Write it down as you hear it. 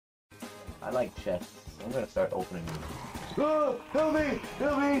I like chests. I'm gonna start opening them. Oh, help me!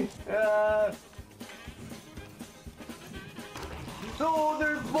 Help me! Oh,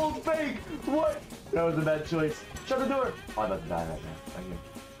 they're both fake! What? That was a bad choice. Shut the door! Oh, I'm about to die right now. Right here.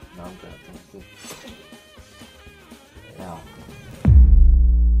 No, I'm good. I'm good. Now.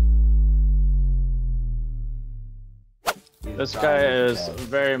 This guy is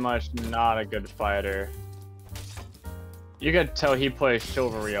very much not a good fighter. You can tell he plays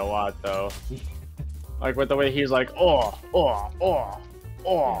chivalry a lot, though. Like with the way he's like, oh.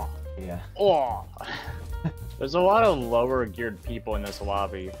 Yeah. Oh. There's a lot of lower geared people in this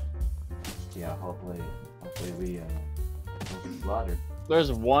lobby. Yeah, hopefully we won't be slaughtered.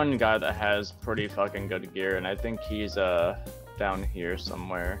 There's one guy that has pretty fucking good gear, and I think he's down here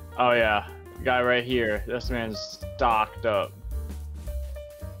somewhere. Oh yeah, guy right here. This man's stocked up.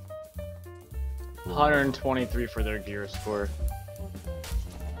 123 for their gear score.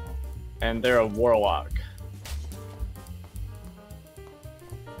 And they're a warlock.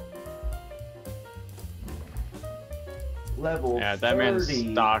 Level 30. Yeah, that man's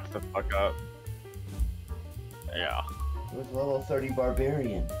stocked the fuck up. Yeah. With level 30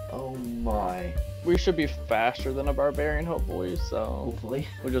 barbarian. Oh my. We should be faster than a barbarian, hopefully, so... Hopefully.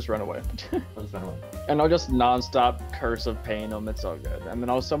 We'll just run away. We'll just run away. And I'll just non-stop Curse of Pain him, it's all good. And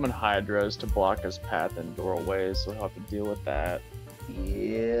then I'll summon Hydras to block his path and doorways, so he'll have to deal with that.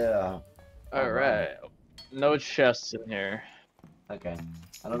 Yeah. Alright. No chests in here. Okay.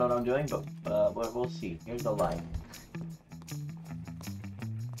 I don't know what I'm doing, but we'll see. Here's the light.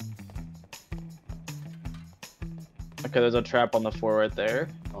 Okay, there's a trap on the floor right there.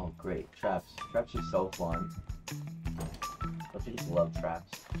 Oh, great. Traps. Traps are so fun. Don't you just love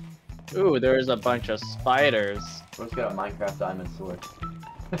traps? Ooh, there's a bunch of spiders. Bro's got a Minecraft diamond sword.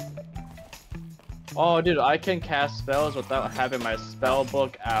 Oh, dude, I can cast spells without having my spell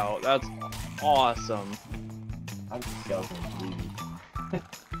book out. That's awesome. I'm skeleton bleeding.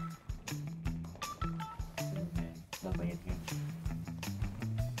 Nothing in here.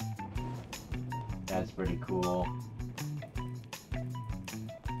 That's pretty cool.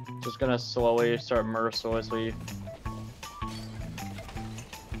 Just gonna slowly start mercilessly.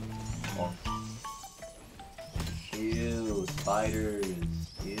 Oh. Ew, spiders.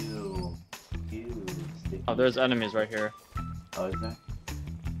 Ew. Ew. Sticky. Oh, there's enemies right here. Oh, is there?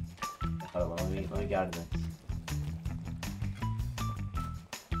 Oh, well, let me get out of this.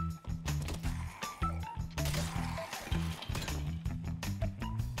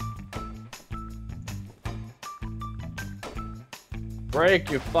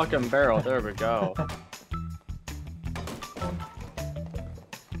 Break your fucking barrel. There we go.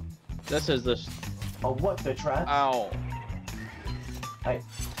 This is the. Oh, what? The traps? Ow. I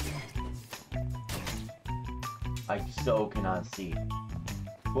so cannot see.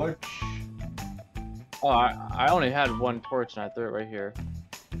 Torch. Oh, I only had one torch and I threw it right here.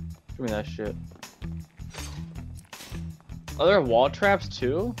 Give me that shit. Are there wall traps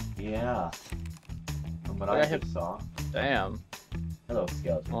too? Yeah. From what Like I just saw. Damn. Hello,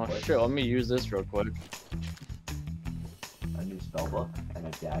 skeleton. Oh Torch. shit, let me use this real quick. A new spellbook and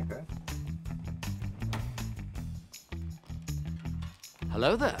a dagger.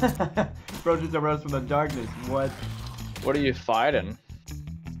 Hello there. Bro just arose from the darkness. What? What are you fighting?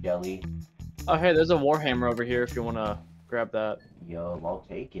 Skelly. Oh hey, there's a warhammer over here if you wanna grab that. Yo, I'll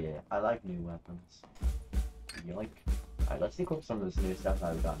take it. I like new weapons. You like? Alright, let's equip some of this new stuff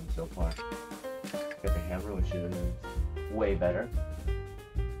I've gotten so far. Got the hammer, which is way better.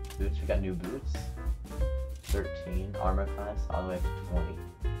 Boots, we got new boots. 13 armor class, all the way up to 20.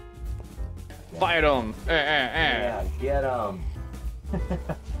 Yeah. Fight him! Yeah, get him!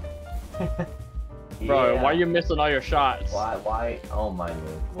 Bro, Yeah. why are you missing all your shots? Why? Oh my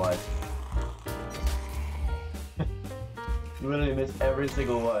lord, what? You literally missed every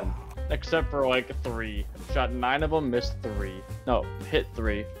single one. Except for like 3. Shot 9 of them, missed 3. No, hit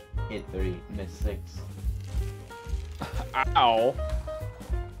 3. Hit 3, missed 6. Ow.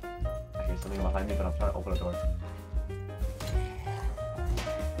 I hear something behind me, but I'm trying to open a door.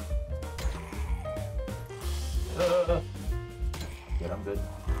 Good, I'm good.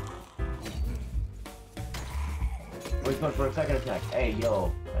 Wait, going for a second attack. Hey,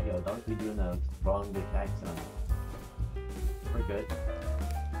 yo, don't be doing the wrong attacks now. We're good.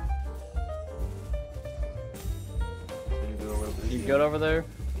 You good over there?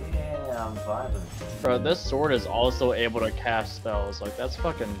 Yeah, I'm vibing. Bro, this sword is also able to cast spells. Like, that's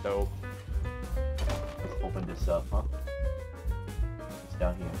fucking dope. Let's open this up, huh? It's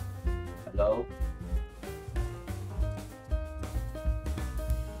down here. Hello?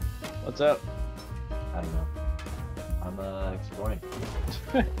 What's up? I don't know. I'm exploring.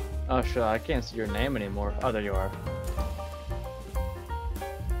 Oh shit, I can't see your name anymore. Oh, there you are.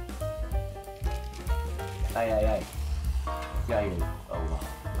 Hey. Yeah, you. Oh wow.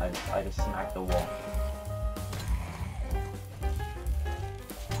 I just smacked the wall.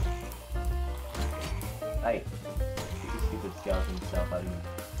 Hey. Get your stupid skeleton stuff out of here.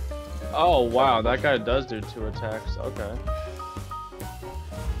 Oh wow, that guy does do 2 attacks. Okay.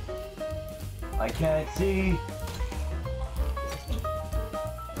 I can't see.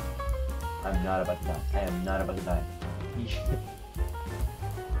 I'm not about to die. I am not about to die. You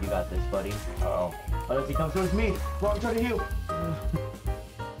got this, buddy. Uh-oh. Unless he comes towards me. Well, I'm trying to heal.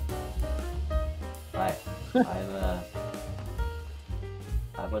 I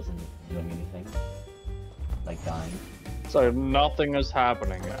wasn't doing anything. Like dying. So nothing is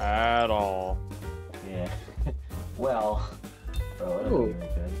happening at all. Yeah. Well. Oh, that'll be really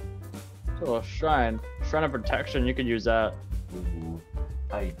good. So a shrine. Shrine of protection, you could use that. Ooh.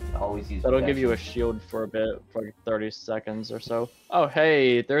 I always use That'll protection. give you a shield for a bit, for like 30 seconds or so. Oh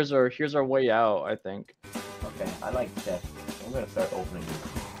hey, here's our way out, I think. Okay, I like chests. I'm gonna start opening them.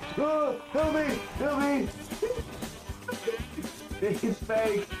 Oh, help me! Help me! It's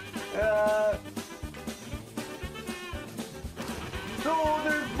fake! No,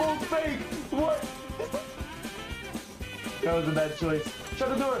 they're both fake! What? That was a bad choice. Shut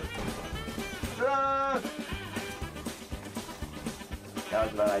the door! That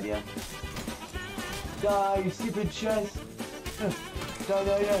was a bad idea. Die, you stupid chest!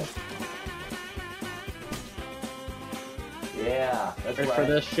 Die. Yeah, that's Ready right. for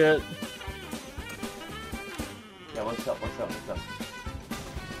this shit? Yeah, what's up?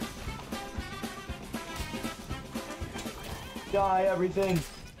 Die, everything!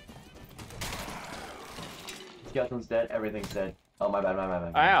 Skeleton's dead, everything's dead. Oh, my bad.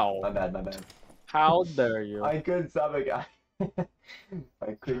 Ow! My bad. How dare you? I couldn't stop a guy.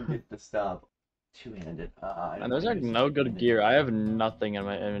 I couldn't get to stop. Two-handed. And there's like no good gear. I have nothing in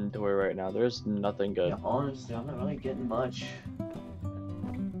my inventory right now. There's nothing good. Yeah, honestly, I'm not really getting much.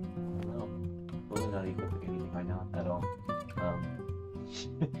 No, really not equipping anything right now at all.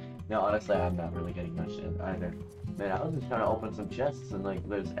 No, honestly, I'm not really getting much either. Man, I was just trying to open some chests and like,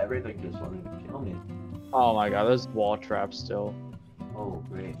 there's everything just wanting to kill me. Oh my god, there's wall traps still. Oh,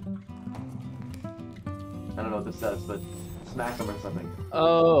 great. I don't know what this says, but smack them or something.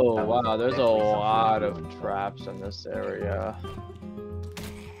 Oh That was wow, there's a definitely something lot I'm of doing. traps in this area.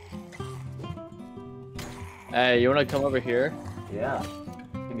 Hey, you wanna come over here? Yeah.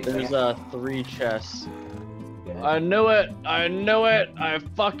 Give me a There's second. 3 chests. Yeah. I knew it! I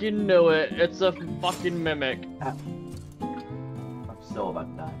fucking knew it! It's a fucking mimic. I'm so about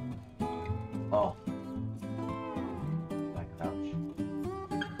to die. Oh. I crouch.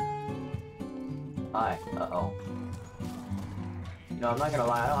 Hi. Uh-oh. No, I'm not gonna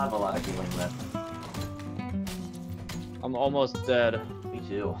lie, I don't have a lot of healing left. I'm almost dead. Me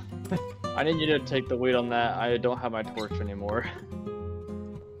too. I need you to take the lead on that. I don't have my torch anymore.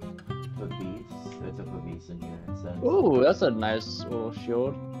 It's a Favis in here, it says. Ooh, that's a nice little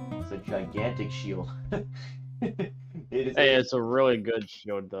shield. It's a gigantic shield. It is. Hey, it's a really good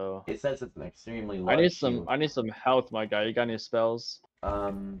shield though. It says it's an extremely I large need shield. some health, my guy. You got any spells?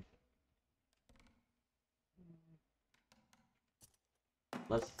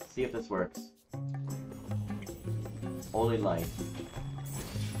 Let's see if this works. Holy light.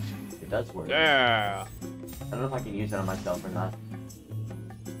 It does work. Yeah. I don't know if I can use it on myself or not.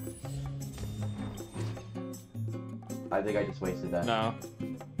 I think I just wasted that. No.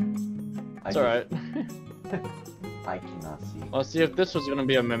 I It's alright. I cannot see. Let's see if this was gonna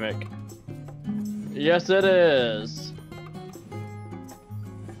be a mimic. Yes, it is.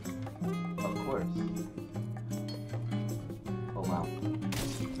 Of course. Oh wow.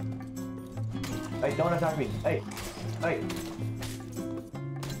 Hey, don't attack me! Hey! Hey!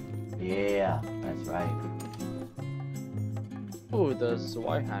 Yeah, that's right. Ooh, the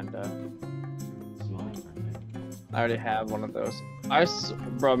Zweihander. I already have one of those.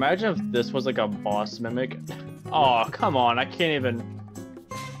 Bro, imagine if this was like a boss mimic. Oh, come on, I can't even.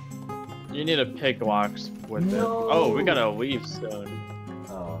 You need a pickaxe with it. Oh, we gotta leave soon.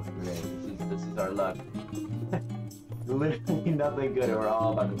 Oh, great. This is our luck. Literally nothing good, and we're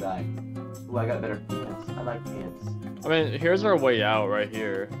all about to die. Ooh, I got better pants. I like pants. I mean, here's our way out right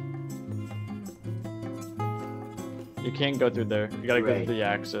here. You can't go through there. You gotta go through the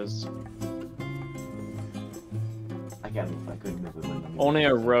axes. I can't move. I couldn't move it when I'm Only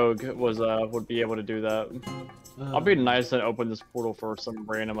a rogue would be able to do that. I'll be nice and open this portal for some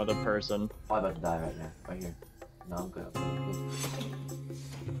random other person. I'm about to die right now. Right here. No, I'm good.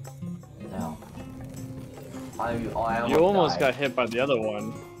 Now. I You almost got hit by the other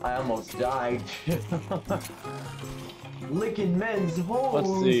one. I almost died. Licking men's holes.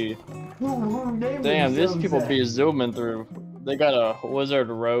 Let's see. Who named Damn, these themselves people that? be zooming through. They got a wizard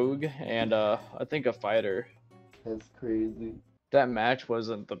rogue and I think a fighter. That's crazy. That match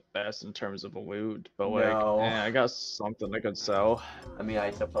wasn't the best in terms of loot, but like, No. I got something I could sell. I mean, I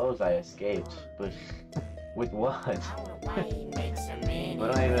suppose I escaped, but with what? What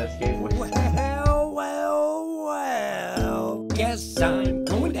do I even escape with? Well. Guess I'm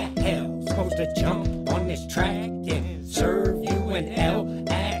going to hell. Supposed to jump on this track and